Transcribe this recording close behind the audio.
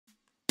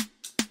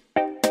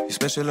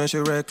special and she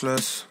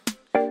reckless.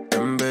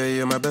 Remember,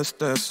 you're my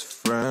bestest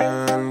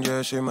friend.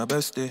 Yeah, she my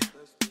bestie.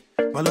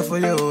 My love for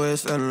you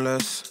is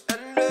endless.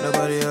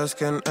 Nobody else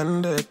can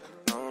end it.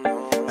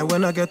 And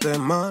when I get the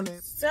money.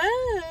 So,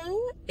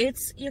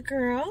 it's your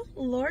girl,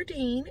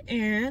 Lordine,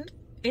 and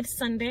it's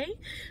Sunday.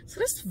 So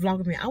this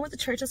vlog me. I went to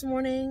church this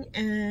morning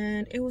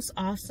and it was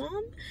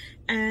awesome.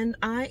 And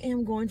I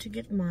am going to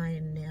get my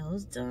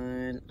nails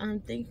done. I'm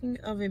thinking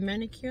of a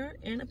manicure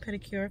and a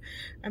pedicure.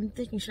 I'm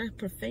thinking, should I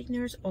put fake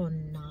nails or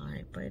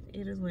not? But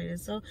it is what it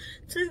is. So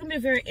today's gonna be a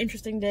very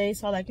interesting day.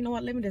 So I'm like, you know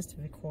what? Let me just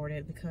record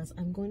it because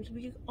I'm going to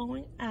be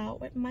going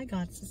out with my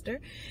god sister,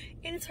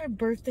 and it's her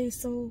birthday.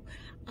 So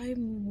I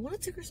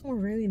want to take her somewhere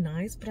really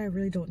nice, but I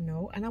really don't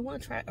know. And I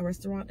want to try a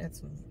restaurant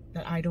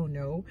that I don't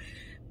know.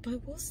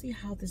 But we'll see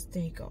how this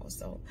day goes.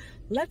 So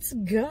let's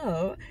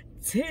go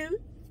to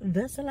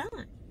the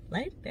salon.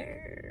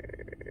 Later.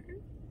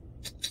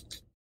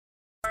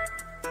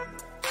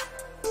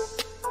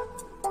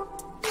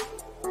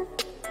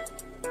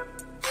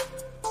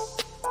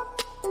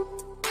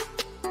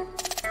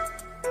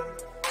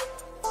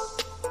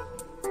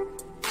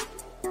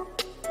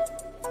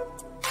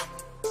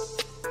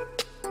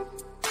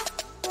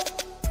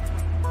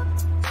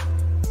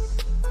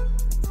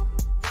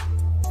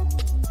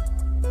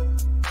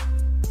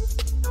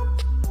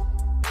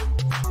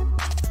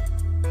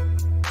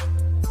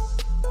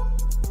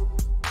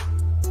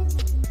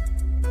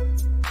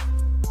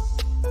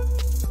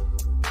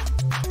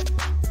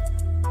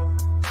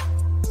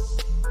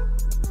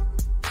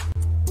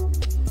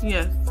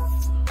 Yes.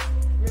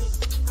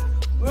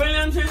 Really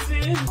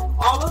interested?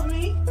 All of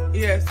me?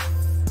 Yes.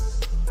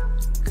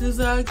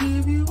 Cause I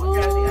give you all.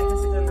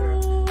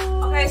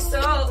 Okay, so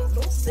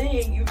don't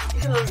sing. You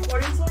still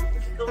recording song?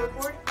 You still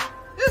recording?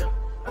 Yeah.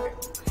 Okay.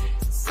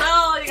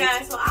 So you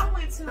guys, so I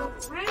went to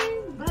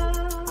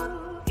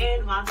Rainbow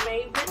in my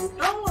favorite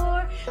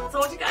store. So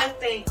what you guys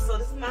think? So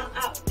this is my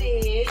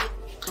outfit.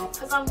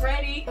 Cause I'm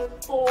ready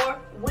for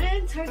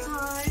winter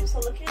time.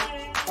 So look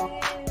at it.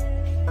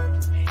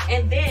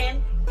 And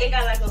then it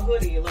got like a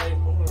hoodie, like,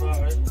 oh my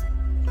god.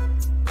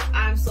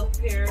 I'm so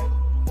prepared.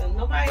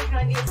 Nobody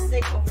kind of gets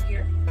sick over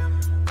here.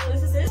 So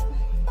this is it.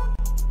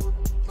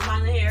 I'm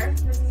on the hair.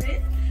 This is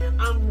it.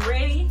 I'm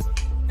ready.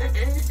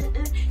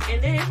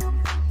 And then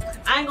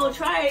I ain't gonna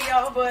try it,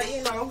 y'all, but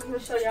you know, I'm gonna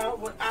show y'all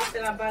what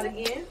outfit I bought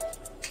again.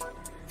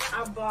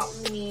 I bought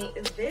me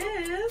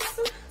this.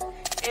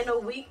 In a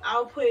week,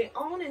 I'll put it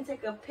on and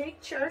take a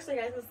picture so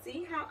you guys can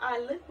see how I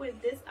look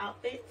with this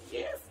outfit.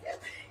 Yes, yes.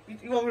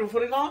 You want me to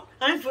put it on?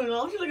 I ain't putting it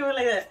on. She looking at me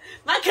like that.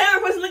 My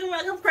camera person looking at me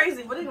like I'm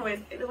crazy. But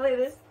anyway, the way it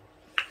is.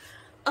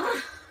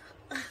 Okay,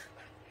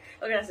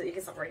 that's it. You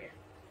can stop right here.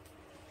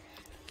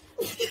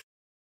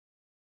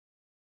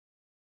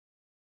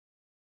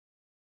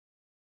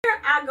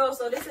 Here I go.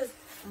 So this is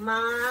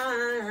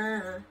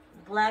my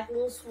black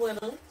little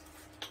sweater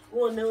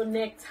with a little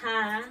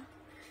necktie.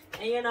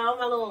 And you know,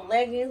 my little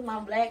leggings, my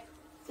black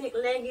thick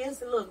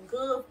leggings, it look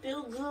good,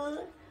 feel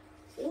good.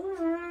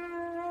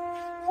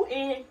 Ooh,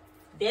 and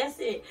that's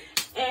it.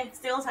 And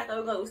still on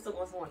cycle, we still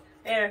going somewhere.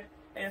 There.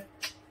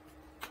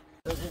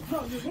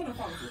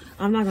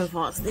 I'm not gonna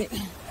fall asleep.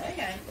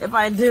 Okay. If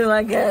I do,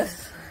 I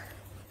guess.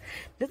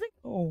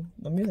 Oh,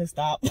 the music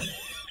stopped.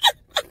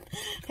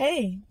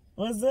 Hey,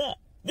 what's up?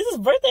 This is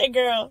birthday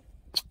girl.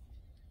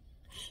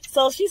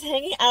 So she's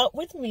hanging out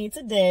with me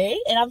today,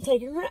 and I'm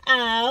taking her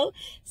out.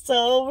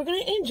 So we're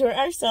gonna enjoy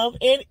ourselves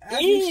and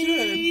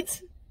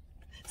eat.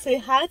 Say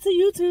hi to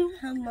YouTube.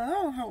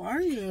 Hello, how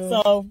are you?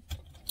 So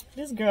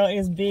this girl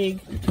is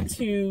big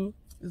 2-0,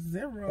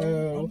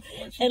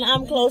 and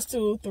I'm close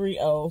to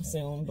 3-0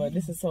 soon. But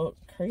this is so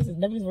crazy.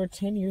 That means we're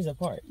 10 years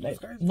apart, like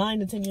 9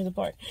 to 10 years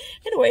apart.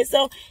 Anyway,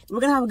 so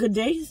we're gonna have a good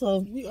day.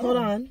 So hold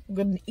on,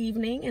 good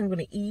evening, and we're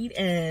gonna eat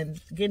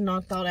and get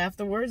knocked out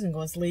afterwards and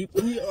go to sleep.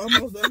 We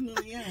almost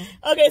definitely, yeah.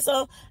 Okay,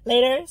 so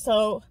later.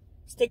 So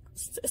stay.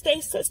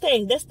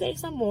 Let's stay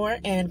some more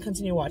and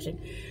continue watching.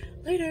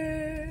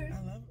 Later. I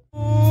love it.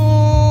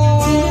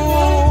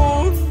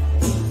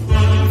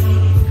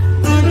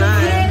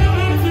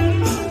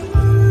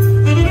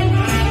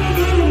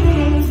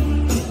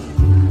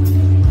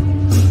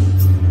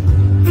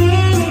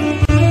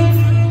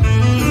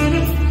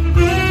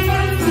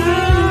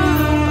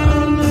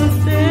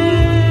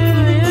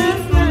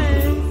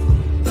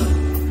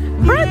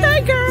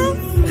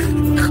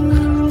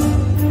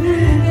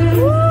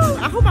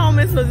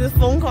 This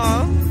phone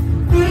call.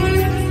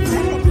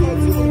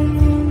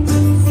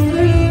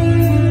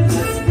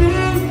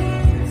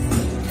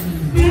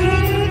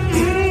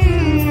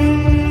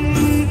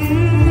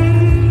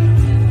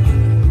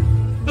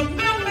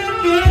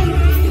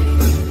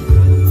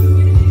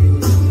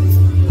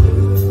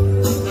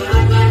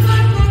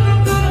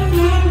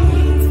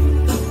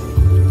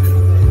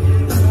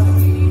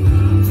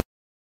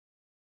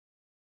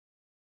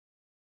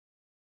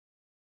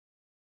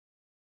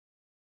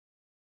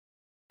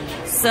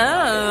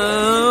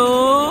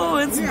 So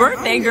it's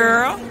birthday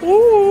girl.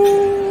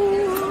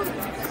 Ooh. I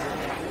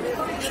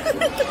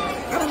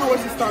don't know where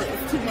to start.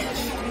 It's too much.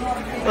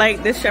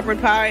 Like this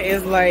shepherd pie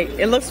is like,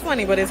 it looks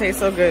funny, but it tastes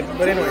so good.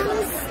 But anyway, I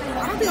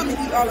don't think I'm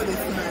gonna eat all of this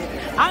tonight.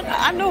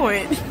 I know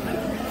it.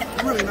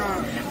 I'm really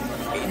not.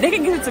 They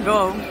can get it to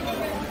go.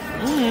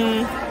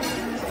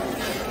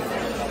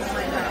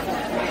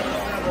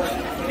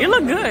 You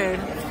look good.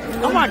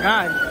 Oh my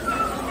god.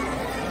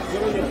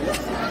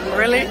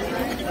 Really?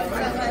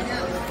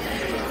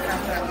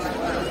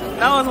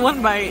 That was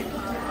one bite.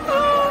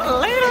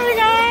 Later, you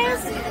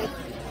guys.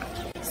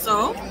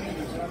 So,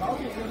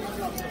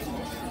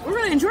 we're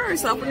gonna enjoy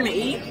ourselves. We're gonna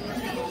eat.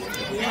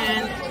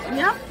 And,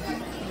 yep.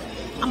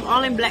 I'm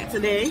all in black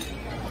today,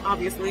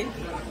 obviously.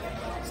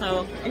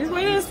 So, it is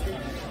what it is.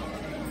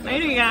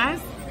 Later, you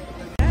guys.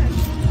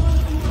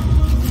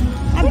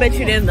 I bet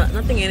you there's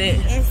nothing in it.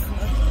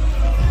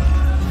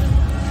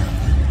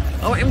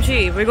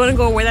 OMG, we're gonna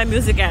go where that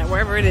music at,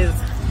 wherever it is.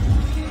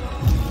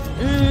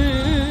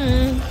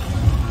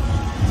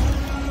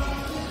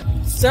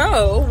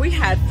 So, we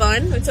had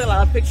fun. We took a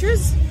lot of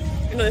pictures.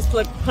 You know, it's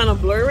kind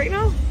of blurry right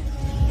now.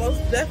 Most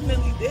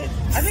definitely did.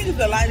 I think it's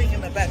the lighting in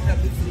the back that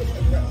makes it look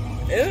like that.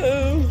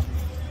 Ew.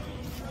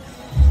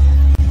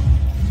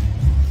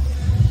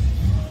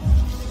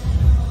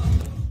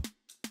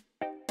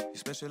 You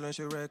special and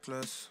she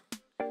reckless.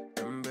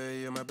 Remember,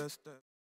 you're my best.